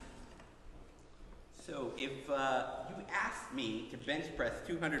if you asked me to bench press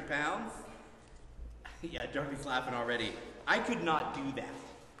 200 pounds, yeah, Darby's laughing already. I could not do that.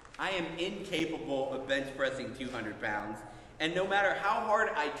 I am incapable of bench pressing 200 pounds. And no matter how hard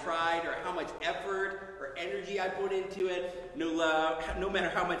I tried or how much effort or energy I put into it, no matter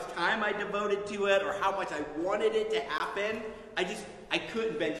how much time I devoted to it or how much I wanted it to happen, I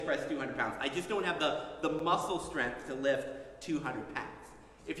couldn't bench press 200 pounds. I just don't have the muscle strength to lift 200 pounds.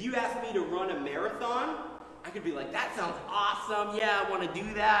 If you asked me to run a marathon, I could be like, that sounds awesome. Yeah, I want to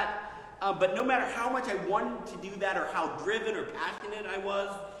do that. But no matter how much I wanted to do that or how driven or passionate I was,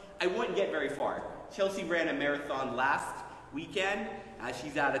 I wouldn't get very far. Chelsea ran a marathon last weekend.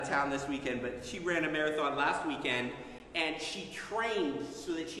 She's out of town this weekend, but she ran a marathon last weekend, and she trained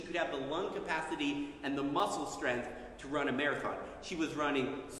so that she could have the lung capacity and the muscle strength to run a marathon. She was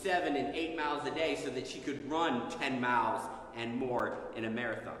running 7 and 8 miles a day so that she could run 10 miles and more in a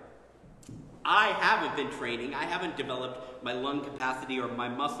marathon. I haven't been training. I haven't developed my lung capacity or my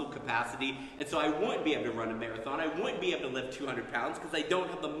muscle capacity, and so I wouldn't be able to run a marathon. I wouldn't be able to lift 200 pounds because I don't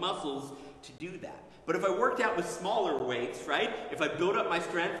have the muscles to do that. But if I worked out with smaller weights, right? If I built up my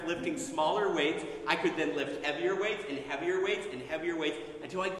strength lifting smaller weights, I could then lift heavier weights and heavier weights and heavier weights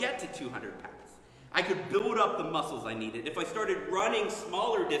until I get to 200 pounds. I could build up the muscles I needed. If I started running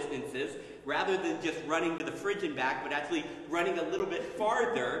smaller distances, rather than just running to the fridge and back, but actually running a little bit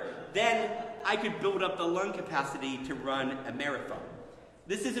farther, then I could build up the lung capacity to run a marathon.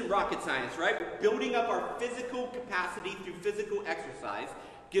 This isn't rocket science, right? Building up our physical capacity through physical exercise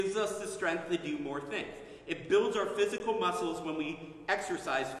gives us the strength to do more things. It builds our physical muscles when we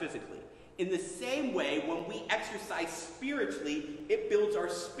exercise physically. In the same way, when we exercise spiritually, it builds our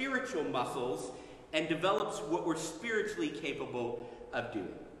spiritual muscles and develops what we're spiritually capable of doing.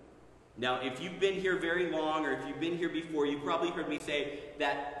 Now, if you've been here very long, or if you've been here before, you've probably heard me say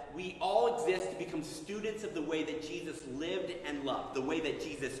that we all exist to become students of the way that Jesus lived and loved, the way that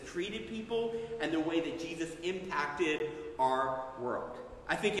Jesus treated people, and the way that Jesus impacted our world.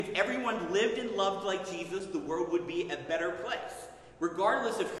 I think if everyone lived and loved like Jesus, the world would be a better place.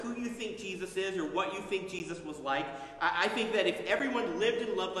 Regardless of who you think Jesus is or what you think Jesus was like, I think that if everyone lived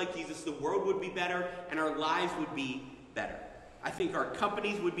and loved like Jesus, the world would be better and our lives would be better. I think our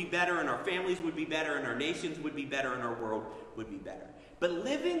companies would be better and our families would be better and our nations would be better and our world would be better. But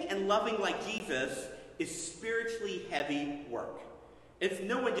living and loving like Jesus is spiritually heavy work. It's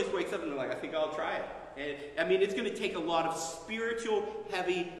no one just wakes up and they're like, I think I'll try it. And, it's going to take a lot of spiritual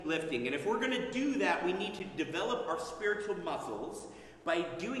heavy lifting. And if we're going to do that, we need to develop our spiritual muscles by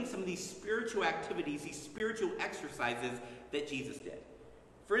doing some of these spiritual activities, these spiritual exercises that Jesus did.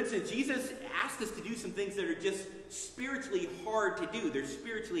 For instance, Jesus asked us to do some things that are just spiritually hard to do. They're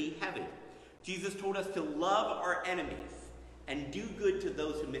spiritually heavy. Jesus told us to love our enemies and do good to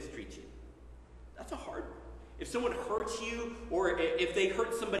those who mistreat you. That's a hard one. If someone hurts you, or if they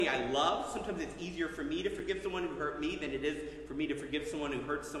hurt somebody I love, sometimes it's easier for me to forgive someone who hurt me than it is for me to forgive someone who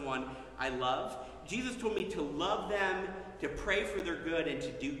hurts someone I love. Jesus told me to love them, to pray for their good, and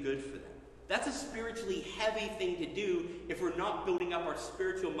to do good for them. That's a spiritually heavy thing to do if we're not building up our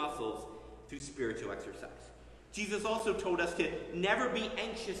spiritual muscles through spiritual exercise. Jesus also told us to never be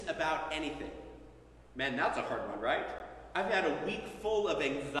anxious about anything. Man, that's a hard one, right? I've had a week full of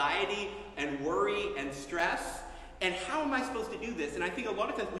anxiety and worry and stress. And how am I supposed to do this? And I think a lot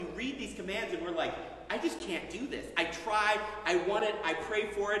of times we read these commands and we're like, I just can't do this. I tried, I want it, I pray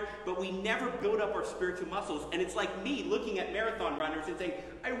for it, but we never build up our spiritual muscles. And it's like me looking at marathon runners and saying,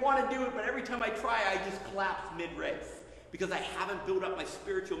 I want to do it, but every time I try, I just collapse mid-race. Because I haven't built up my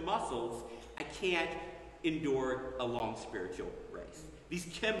spiritual muscles, I can't endure a long spiritual race. These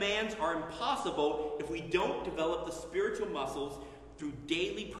commands are impossible if we don't develop the spiritual muscles through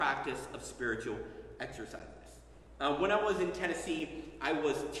daily practice of spiritual exercises. When I was in Tennessee, I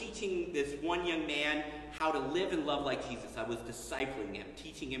was teaching this one young man how to live and love like Jesus. I was discipling him,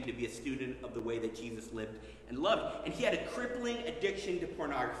 teaching him to be a student of the way that Jesus lived and loved. And he had a crippling addiction to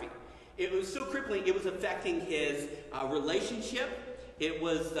pornography. It was so crippling, it was affecting his relationship. It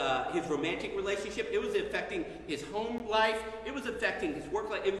was his romantic relationship. It was affecting his home life. It was affecting his work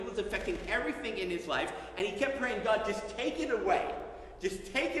life. It was affecting everything in his life. And he kept praying, God, just take it away.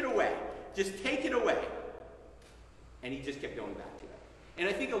 Just take it away. Just take it away. And he just kept going back to it. And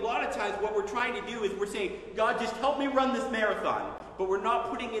I think a lot of times what we're trying to do is we're saying, God, just help me run this marathon. But we're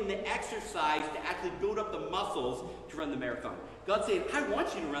not putting in the exercise to actually build up the muscles to run the marathon. God's saying, I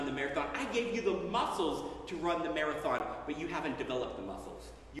want you to run the marathon. I gave you the muscles to run the marathon, but you haven't developed the muscles.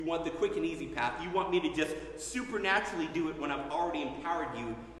 You want the quick and easy path. You want me to just supernaturally do it when I've already empowered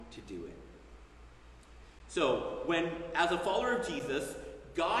you to do it. So, as a follower of Jesus,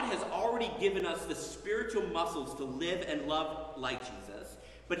 God has already given us the spiritual muscles to live and love like Jesus,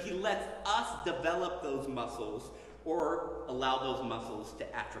 but he lets us develop those muscles or allow those muscles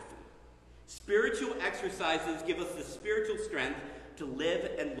to atrophy. Spiritual exercises give us the spiritual strength to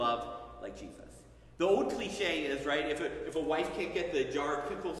live and love like Jesus. The old cliche is, right, if a wife can't get the jar of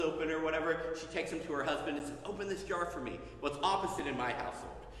pickles open or whatever, she takes them to her husband and says, open this jar for me. Well, it's opposite in my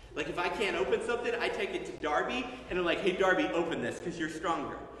household. Like, if I can't open something, I take it to Darby, and I'm like, hey, Darby, open this, because you're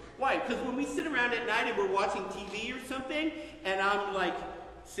stronger. Why? Because when we sit around at night and we're watching TV or something, and I'm like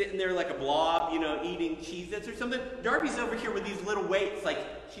sitting there like a blob, eating Cheez-Its or something, Darby's over here with these little weights, like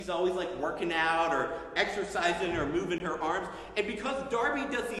she's always like working out or exercising or moving her arms. And because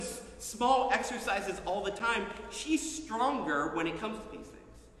Darby does these small exercises all the time, she's stronger when it comes to these things.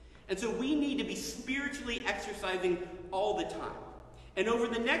 And so we need to be spiritually exercising all the time. And over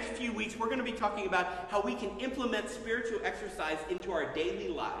the next few weeks, we're going to be talking about how we can implement spiritual exercise into our daily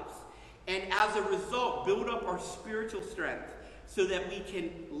lives. And as a result, build up our spiritual strength so that we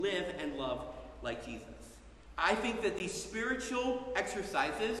can live and love like Jesus. I think that these spiritual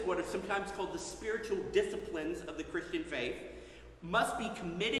exercises, what are sometimes called the spiritual disciplines of the Christian faith, must be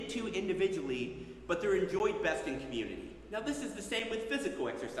committed to individually, but they're enjoyed best in community. Now, this is the same with physical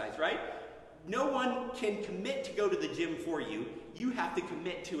exercise, right? No one can commit to go to the gym for you. You have to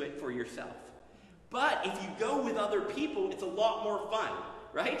commit to it for yourself. But if you go with other people, it's a lot more fun,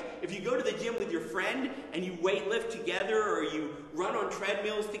 right? If you go to the gym with your friend and you weight lift together or you run on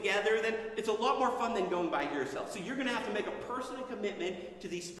treadmills together, then it's a lot more fun than going by yourself. So you're going to have to make a personal commitment to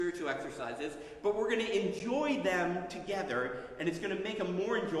these spiritual exercises, but we're going to enjoy them together, and it's going to make them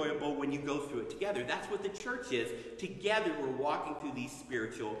more enjoyable when you go through it together. That's what the church is. Together, we're walking through these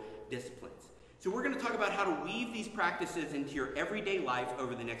spiritual disciplines. So we're going to talk about how to weave these practices into your everyday life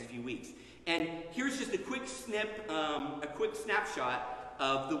over the next few weeks. And here's just a quick snapshot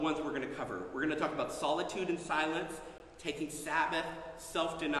of the ones we're going to cover. We're going to talk about solitude and silence, taking Sabbath,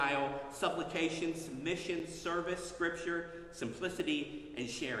 self-denial, supplication, submission, service, scripture, simplicity, and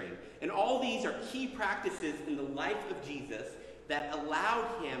sharing. And all these are key practices in the life of Jesus that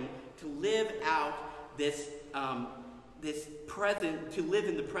allowed him to live out to live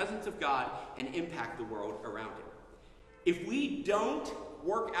in the presence of God and impact the world around him. If we don't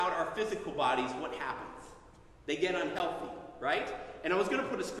work out our physical bodies, what happens? They get unhealthy, right? And I was going to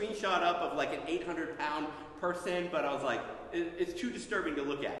put a screenshot up of like an 800-pound person, but I was like, it's too disturbing to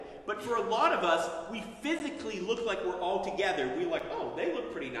look at. But for a lot of us, we physically look like we're all together. We're like, oh, they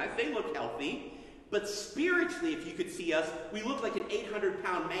look pretty nice. They look healthy. But spiritually, if you could see us, we look like an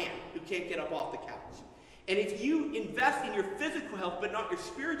 800-pound man who can't get up off the couch. And if you invest in your physical health but not your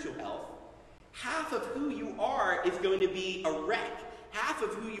spiritual health, half of who you are is going to be a wreck. Half of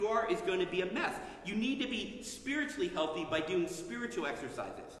who you are is going to be a mess. You need to be spiritually healthy by doing spiritual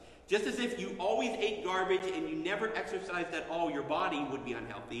exercises. Just as if you always ate garbage and you never exercised at all, your body would be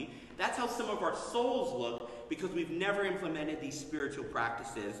unhealthy. That's how some of our souls look because we've never implemented these spiritual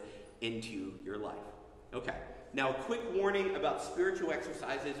practices into your life. Okay, now a quick warning about spiritual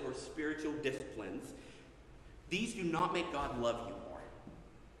exercises or spiritual disciplines. These do not make God love you more.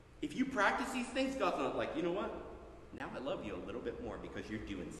 If you practice these things, God's not like, you know what? Now I love you a little bit more because you're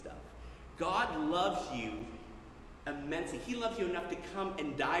doing stuff. God loves you immensely. He loves you enough to come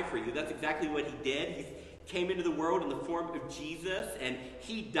and die for you. That's exactly what he did. He came into the world in the form of Jesus, and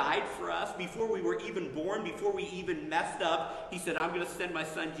he died for us before we were even born, before we even messed up. He said, I'm going to send my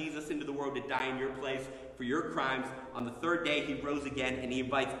son Jesus into the world to die in your place for your crimes. On the third day, he rose again, and he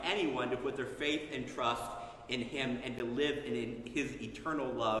invites anyone to put their faith and trust in him and to live in his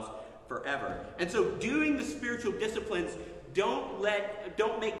eternal love forever. And so doing the spiritual disciplines don't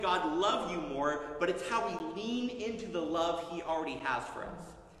make God love you more, but it's how we lean into the love he already has for us.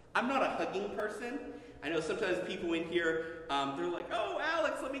 I'm not a hugging person. I know sometimes people in here, they're like, oh,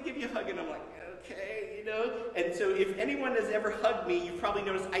 Alex, let me give you a hug. And I'm like, okay, And so if anyone has ever hugged me, you've probably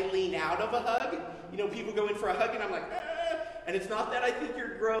noticed I lean out of a hug. People go in for a hug and I'm like, ah. And it's not that I think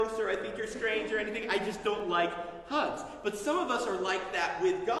you're gross or I think you're strange or anything. I just don't like hugs. But some of us are like that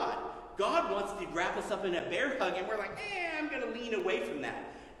with God. God wants to wrap us up in a bear hug, and we're like, I'm going to lean away from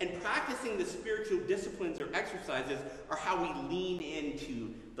that. And practicing the spiritual disciplines or exercises are how we lean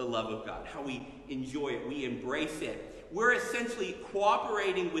into the love of God, how we enjoy it, we embrace it. We're essentially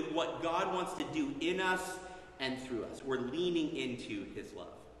cooperating with what God wants to do in us and through us. We're leaning into his love.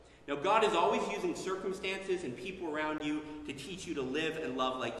 Now, God is always using circumstances and people around you to teach you to live and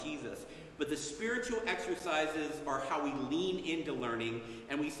love like Jesus. But the spiritual exercises are how we lean into learning,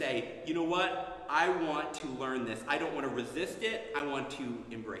 and we say, you know what? I want to learn this. I don't want to resist it. I want to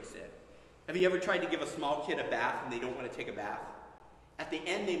embrace it. Have you ever tried to give a small kid a bath and they don't want to take a bath? At the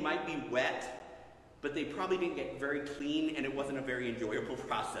end, they might be wet, but they probably didn't get very clean, and it wasn't a very enjoyable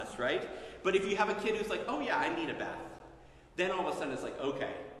process, right? But if you have a kid who's like, oh yeah, I need a bath, then all of a sudden it's like,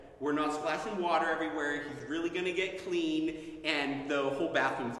 okay, we're not splashing water everywhere, he's really going to get clean, and the whole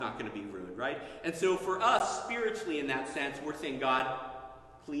bathroom's not going to be ruined, right? And so for us, spiritually in that sense, we're saying, God,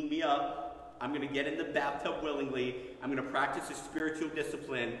 clean me up. I'm going to get in the bathtub willingly. I'm going to practice a spiritual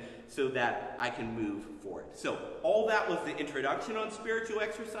discipline so that I can move forward. So all that was the introduction on spiritual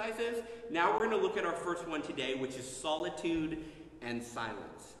exercises. Now we're going to look at our first one today, which is solitude and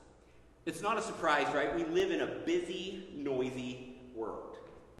silence. It's not a surprise, right? We live in a busy, noisy world.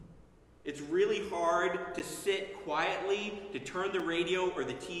 It's really hard to sit quietly, to turn the radio or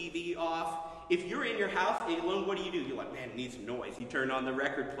the TV off. If you're in your house alone, what do? You're like, man, it needs some noise. You turn on the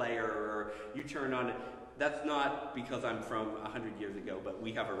record player, or you turn on... That's not because I'm from 100 years ago, but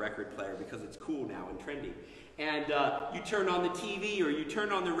we have a record player because it's cool now and trendy. And you turn on the TV, or you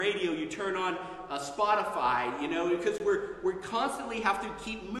turn on the radio, you turn on Spotify, because we constantly have to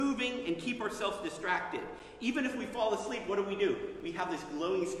keep moving and keep ourselves distracted. Even if we fall asleep, what do? We have this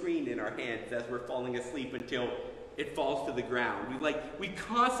glowing screen in our hands as we're falling asleep until it falls to the ground. We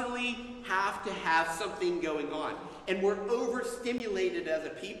constantly have to have something going on. And we're overstimulated as a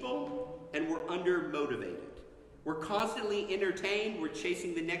people, and we're undermotivated. We're constantly entertained, we're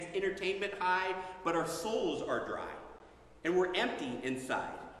chasing the next entertainment high, but our souls are dry, and we're empty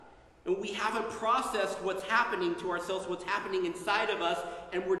inside. And we haven't processed what's happening to ourselves, what's happening inside of us,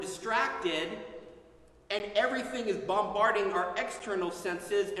 and we're distracted, and everything is bombarding our external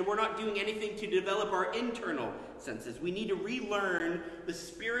senses, and we're not doing anything to develop our internal senses. We need to relearn the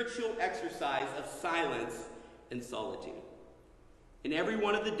spiritual exercise of silence and solitude. In every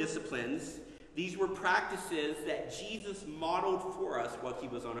one of the disciplines, these were practices that Jesus modeled for us while he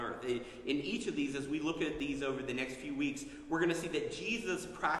was on earth. In each of these, as we look at these over the next few weeks, we're going to see that Jesus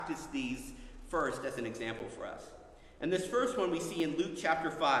practiced these first as an example for us. And this first one we see in Luke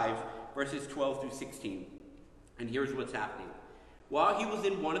chapter 5, verses 12 through 16. And here's what's happening. While he was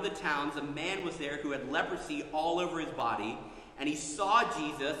in one of the towns, a man was there who had leprosy all over his body. And he saw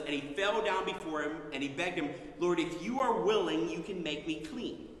Jesus, and he fell down before him, and he begged him, Lord, if you are willing, you can make me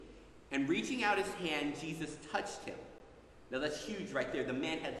clean. And reaching out his hand, Jesus touched him. Now that's huge right there. The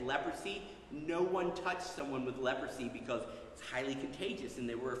man had leprosy. No one touched someone with leprosy because it's highly contagious, and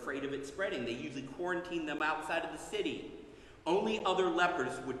they were afraid of it spreading. They usually quarantined them outside of the city. Only other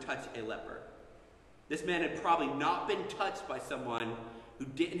lepers would touch a leper. This man had probably not been touched by someone who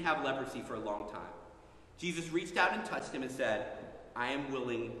didn't have leprosy for a long time. Jesus reached out and touched him and said, I am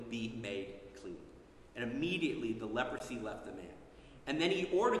willing, be made clean. And immediately the leprosy left the man. And then he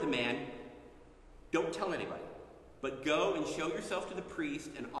ordered the man, don't tell anybody, but go and show yourself to the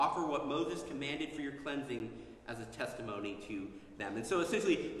priest and offer what Moses commanded for your cleansing as a testimony to them. And so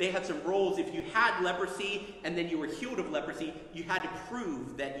essentially they had some roles. If you had leprosy and then you were healed of leprosy, you had to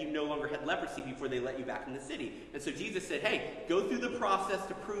prove that you no longer had leprosy before they let you back in the city. And so Jesus said, hey, go through the process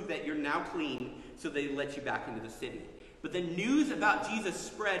to prove that you're now clean, so they let you back into the city. But the news about Jesus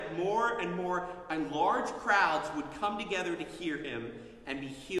spread more and more, and large crowds would come together to hear him and be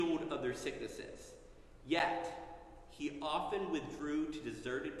healed of their sicknesses. Yet, he often withdrew to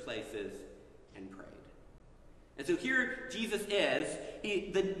deserted places and prayed. And so here Jesus is.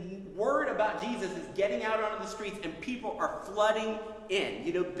 The word about Jesus is getting out onto the streets, and people are flooding in.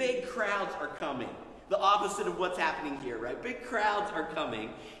 Big crowds are coming. The opposite of what's happening here, right? Big crowds are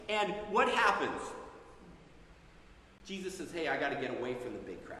coming. And what happens? Jesus says, hey, I got to get away from the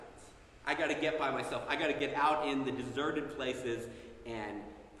big crowds. I got to get by myself. I got to get out in the deserted places and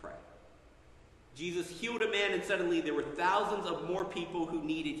pray. Jesus healed a man, and suddenly there were thousands of more people who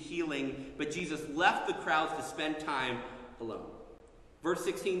needed healing, but Jesus left the crowds to spend time alone. Verse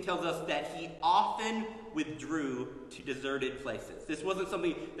 16 tells us that he often withdrew to deserted places. This wasn't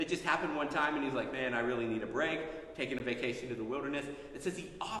something that just happened one time and he's like, man, I really need a break, taking a vacation to the wilderness. It says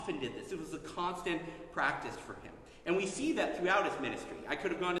he often did this. It was a constant practice for him. And we see that throughout his ministry. I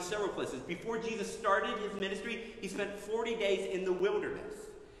could have gone to several places. Before Jesus started his ministry, he spent 40 days in the wilderness.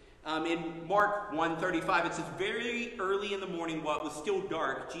 In Mark 1:35, it says, very early in the morning, while it was still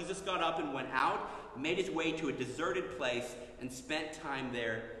dark, Jesus got up and went out, made his way to a deserted place, and spent time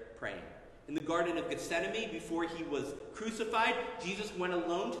there praying. In the Garden of Gethsemane, before he was crucified, Jesus went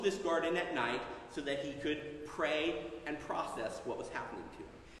alone to this garden at night so that he could pray and process what was happening to him.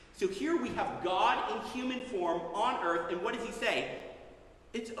 So here we have God in human form on earth, and what does he say?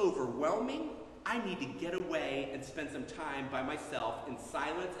 It's overwhelming. I need to get away and spend some time by myself in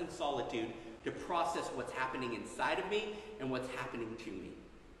silence and solitude to process what's happening inside of me and what's happening to me.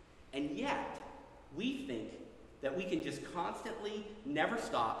 And yet, we think that we can just constantly never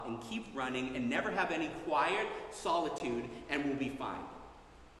stop and keep running and never have any quiet solitude and we'll be fine.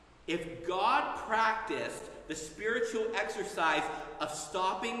 If God practiced the spiritual exercise of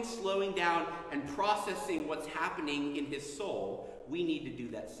stopping, slowing down, and processing what's happening in his soul, we need to do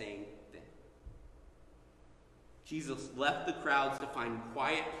that same thing. Jesus left the crowds to find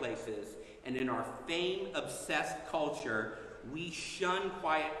quiet places, and in our fame-obsessed culture, we shun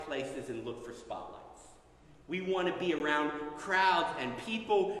quiet places and look for spotlights. We want to be around crowds and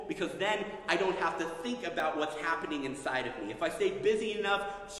people because then I don't have to think about what's happening inside of me. If I stay busy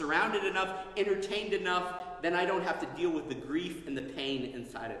enough, surrounded enough, entertained enough, then I don't have to deal with the grief and the pain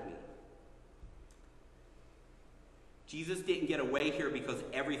inside of me. Jesus didn't get away here because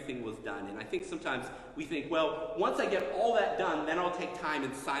everything was done. And I think sometimes we think, well, once I get all that done, then I'll take time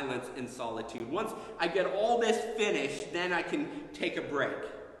in silence and solitude. Once I get all this finished, then I can take a break.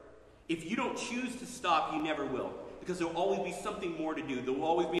 If you don't choose to stop, you never will. Because there will always be something more to do. There will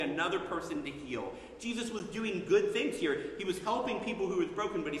always be another person to heal. Jesus was doing good things here. He was helping people who were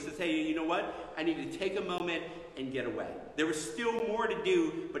broken, but he says, hey, you know what? I need to take a moment and get away. There was still more to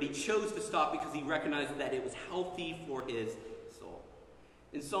do, but he chose to stop because he recognized that it was healthy for his soul.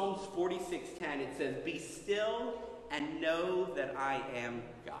 In Psalms 46:10, it says, be still and know that I am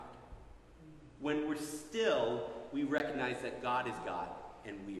God. When we're still, we recognize that God is God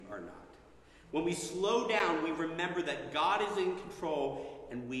and we are not. When we slow down, we remember that God is in control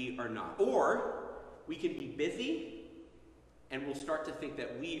and we are not. Or we can be busy and we'll start to think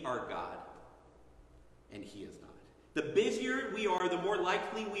that we are God and he is not. The busier we are, the more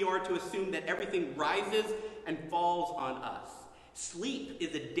likely we are to assume that everything rises and falls on us. Sleep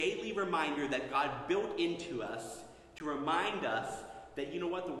is a daily reminder that God built into us to remind us that, you know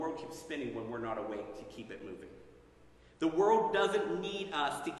what, the world keeps spinning when we're not awake to keep it moving. The world doesn't need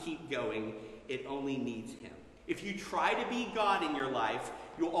us to keep going. It only needs him. If you try to be God in your life,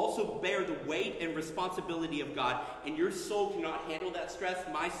 you'll also bear the weight and responsibility of God, and your soul cannot handle that stress.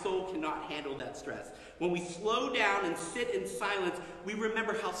 My soul cannot handle that stress. When we slow down and sit in silence, we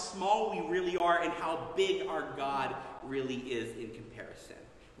remember how small we really are and how big our God really is in comparison.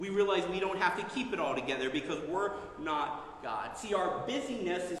 We realize we don't have to keep it all together because we're not God. See, our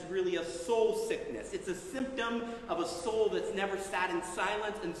busyness is really a soul sickness. It's a symptom of a soul that's never sat in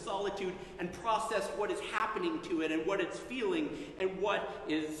silence and solitude and processed what is happening to it and what it's feeling and what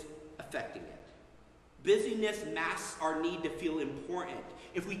is affecting it. Busyness masks our need to feel important.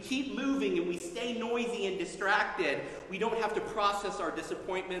 If we keep moving and we stay noisy and distracted, we don't have to process our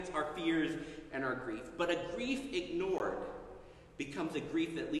disappointments, our fears, and our grief. But a grief ignored becomes a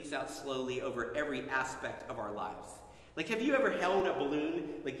grief that leaks out slowly over every aspect of our lives. Like, have you ever held a balloon,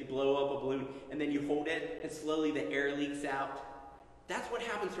 like you blow up a balloon, and then you hold it, and slowly the air leaks out? That's what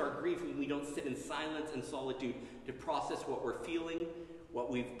happens to our grief when we don't sit in silence and solitude to process what we're feeling, what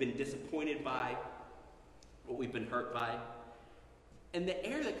we've been disappointed by, what we've been hurt by. And the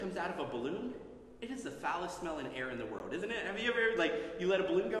air that comes out of a balloon, it is the foulest smelling air in the world, isn't it? Have you ever, you let a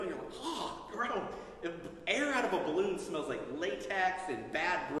balloon go, and you're like, oh, gross. Air out of a balloon smells like latex and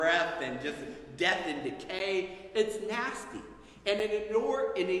bad breath and just death and decay. It's nasty. And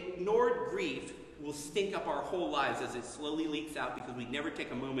an ignored grief will stink up our whole lives as it slowly leaks out because we never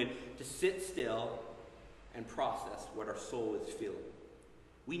take a moment to sit still and process what our soul is feeling.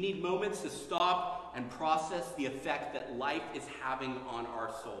 We need moments to stop and process the effect that life is having on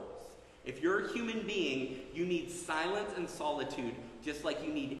our souls. If you're a human being, you need silence and solitude just like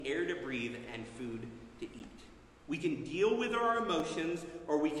you need air to breathe and food to eat. We can deal with our emotions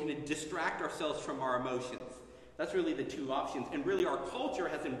or we can distract ourselves from our emotions. That's really the two options. And really our culture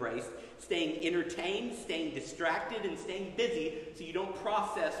has embraced staying entertained, staying distracted, and staying busy so you don't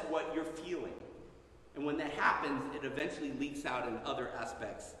process what you're feeling. And when that happens, it eventually leaks out in other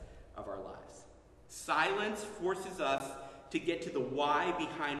aspects of our lives. Silence forces us to get to the why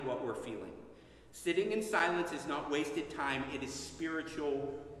behind what we're feeling. Sitting in silence is not wasted time, it is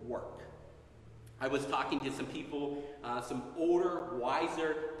spiritual work. I was talking to some people, some older,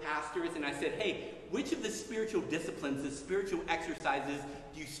 wiser pastors, and I said, hey, which of the spiritual disciplines, the spiritual exercises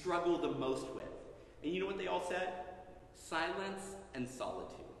do you struggle the most with? And you know what they all said? Silence and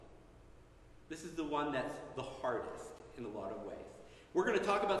solitude. This is the one that's the hardest in a lot of ways. We're going to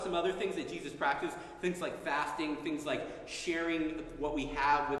talk about some other things that Jesus practiced, things like fasting, things like sharing what we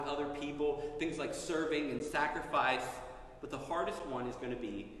have with other people, things like serving and sacrifice. But the hardest one is going to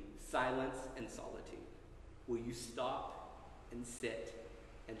be silence and solitude. Will you stop and sit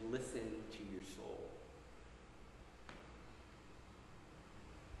and listen to your soul?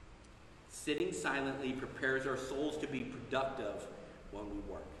 Sitting silently prepares our souls to be productive when we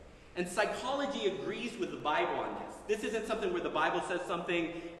work. And psychology agrees with the Bible on this. This isn't something where the Bible says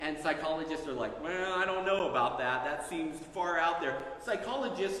something and psychologists are like, well, I don't know about that. That seems far out there.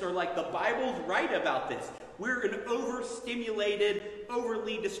 Psychologists are like, the Bible's right about this. We're an overstimulated,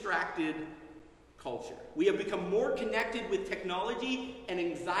 overly distracted culture. We have become more connected with technology, and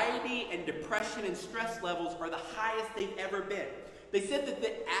anxiety and depression and stress levels are the highest they've ever been. They said that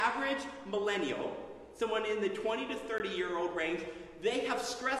the average millennial, someone in the 20 to 30-year-old range, they have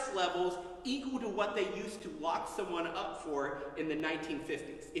stress levels equal to what they used to lock someone up for in the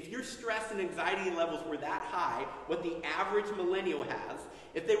 1950s. If your stress and anxiety levels were that high, what the average millennial has,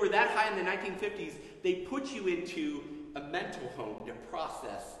 if they were that high in the 1950s, they put you into a mental home to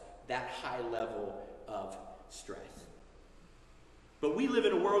process that high level of stress. But we live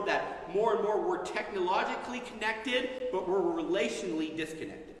in a world that more and more we're technologically connected, but we're relationally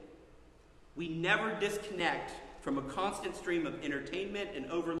disconnected. We never disconnect from a constant stream of entertainment and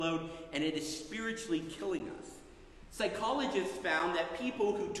overload, and it is spiritually killing us. Psychologists found that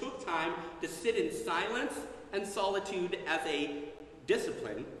people who took time to sit in silence and solitude as a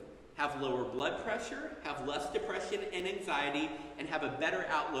discipline have lower blood pressure, have less depression and anxiety, and have a better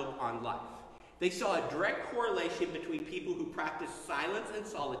outlook on life. They saw a direct correlation between people who practiced silence and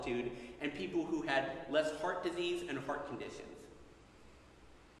solitude and people who had less heart disease and heart conditions.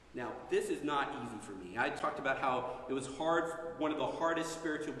 Now, this is not easy for me. I talked about how it was hard, one of the hardest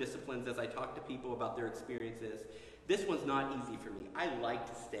spiritual disciplines as I talk to people about their experiences. This one's not easy for me. I like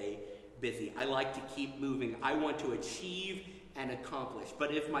to stay busy. I like to keep moving. I want to achieve and accomplish.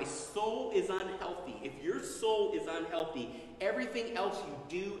 But if my soul is unhealthy, if your soul is unhealthy, everything else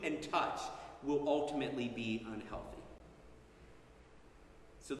you do and touch will ultimately be unhealthy.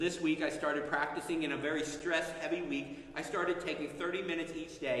 So this week I started practicing in a very stress-heavy week. I started taking 30 minutes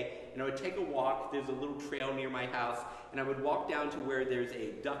each day, and I would take a walk. There's a little trail near my house, and I would walk down to where there's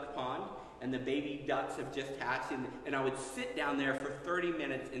a duck pond, and the baby ducks have just hatched, and I would sit down there for 30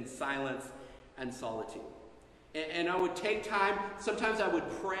 minutes in silence and solitude. And I would take time. Sometimes I would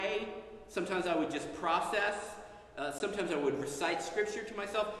pray. Sometimes I would just process. Sometimes I would recite scripture to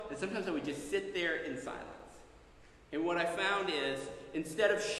myself, and sometimes I would just sit there in silence. And what I found is, instead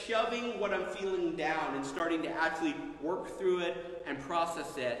of shoving what I'm feeling down and starting to actually work through it and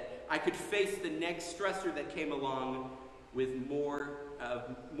process it, I could face the next stressor that came along with more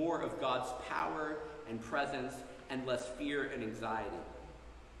of God's power and presence and less fear and anxiety.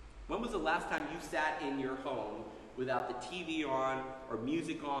 When was the last time you sat in your home without the TV on, or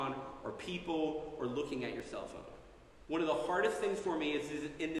music on, or people, or looking at your cell phone? One of the hardest things for me is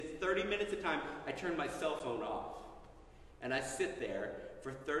in this 30 minutes of time, I turn my cell phone off. And I sit there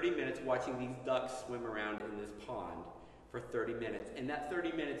for 30 minutes watching these ducks swim around in this pond for 30 minutes. And that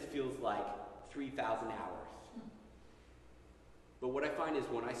 30 minutes feels like 3,000 hours. But what I find is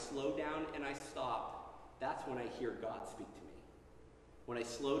when I slow down and I stop, that's when I hear God speak to me. When I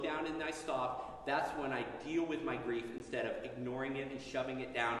slow down and I stop, that's when I deal with my grief instead of ignoring it and shoving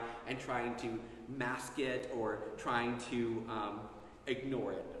it down and trying to mask it or trying to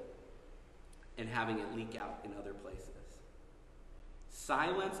ignore it and having it leak out in other places.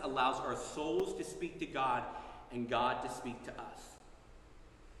 Silence allows our souls to speak to God and God to speak to us.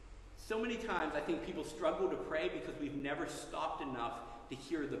 So many times I think people struggle to pray because we've never stopped enough to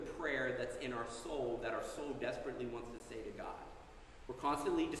hear the prayer that's in our soul that our soul desperately wants to say to God. We're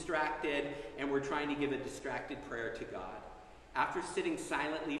constantly distracted and we're trying to give a distracted prayer to God. After sitting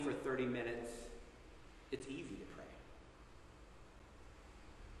silently for 30 minutes, it's easy to pray.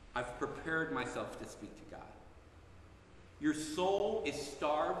 I've prepared myself to speak to God. Your soul is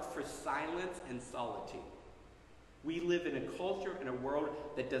starved for silence and solitude. We live in a culture and a world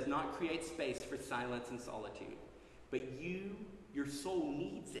that does not create space for silence and solitude. But your soul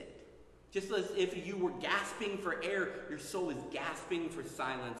needs it. Just as if you were gasping for air, your soul is gasping for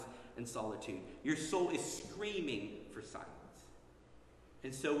silence and solitude. Your soul is screaming for silence.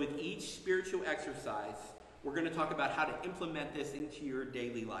 And so with each spiritual exercise, we're going to talk about how to implement this into your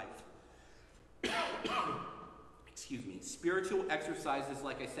daily life. Excuse me. Spiritual exercises,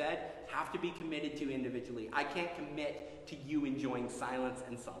 like I said, have to be committed to individually. I can't commit to you enjoying silence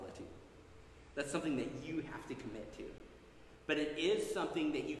and solitude. That's something that you have to commit to. But it is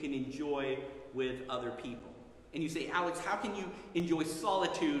something that you can enjoy with other people. And you say, Alex, how can you enjoy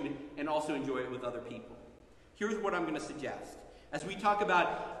solitude and also enjoy it with other people? Here's what I'm going to suggest. As we talk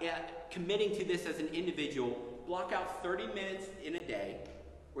about committing to this as an individual, block out 30 minutes in a day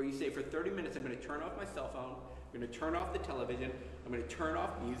where you say, for 30 minutes, I'm going to turn off my cell phone. I'm going to turn off the television. I'm going to turn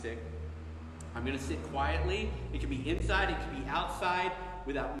off music. I'm going to sit quietly. It can be inside. It can be outside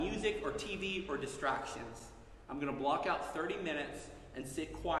without music or TV or distractions. I'm going to block out 30 minutes and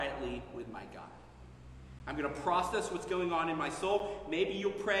sit quietly with my God. I'm going to process what's going on in my soul. Maybe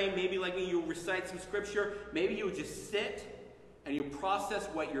you'll pray. Maybe like me, you'll recite some scripture. Maybe you'll just sit and you'll process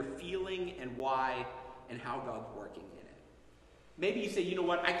what you're feeling and why and how God's working in it. Maybe you say, you know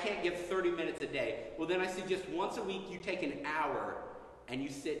what, I can't give 30 minutes a day. Well, then I suggest once a week you take an hour and you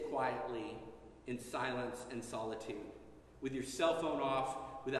sit quietly in silence and solitude with your cell phone off,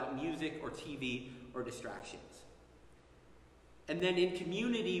 without music or TV or distractions. And then in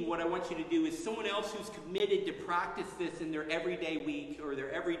community, what I want you to do is someone else who's committed to practice this in their everyday week or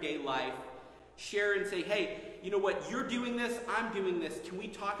their everyday life, share and say, hey, you know what, you're doing this, I'm doing this. Can we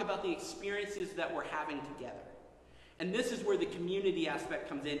talk about the experiences that we're having together? And this is where the community aspect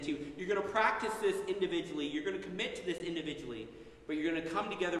comes into. You're going to practice this individually. You're going to commit to this individually. But you're going to come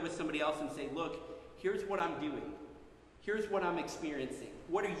together with somebody else and say, look, here's what I'm doing. Here's what I'm experiencing.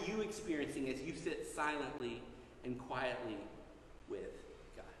 What are you experiencing as you sit silently and quietly with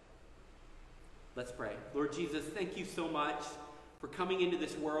God? Let's pray. Lord Jesus, thank you so much for coming into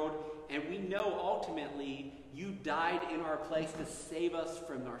this world. And we know ultimately you died in our place to save us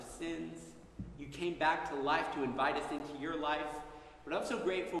from our sins. You came back to life to invite us into your life. But I'm so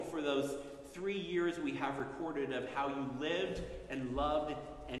grateful for those 3 years we have recorded of how you lived and loved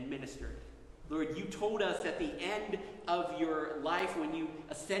and ministered. Lord, you told us at the end of your life when you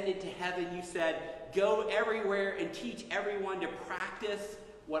ascended to heaven, you said, go everywhere and teach everyone to practice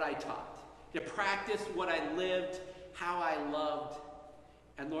what I taught, to practice what I lived, how I loved.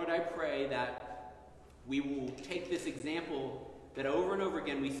 And Lord, I pray that we will take this example that over and over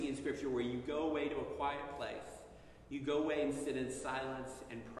again we see in Scripture where you go away to a quiet place, you go away and sit in silence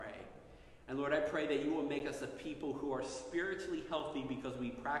and pray. And Lord, I pray that you will make us a people who are spiritually healthy because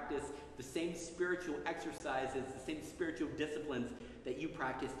we practice the same spiritual exercises, the same spiritual disciplines that you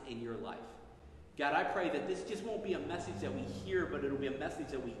practiced in your life. God, I pray that this just won't be a message that we hear, but it'll be a message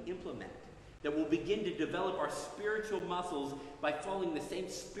that we implement, that we'll begin to develop our spiritual muscles by following the same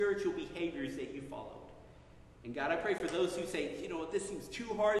spiritual behaviors that you followed. And God, I pray for those who say, you know, this seems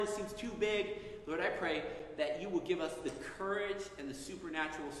too hard, this seems too big. Lord, I pray that you will give us the courage and the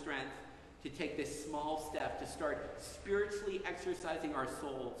supernatural strength to take this small step to start spiritually exercising our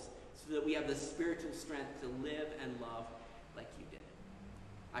souls so that we have the spiritual strength to live and love like you did.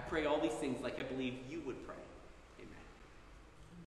 I pray all these things like I believe you would pray.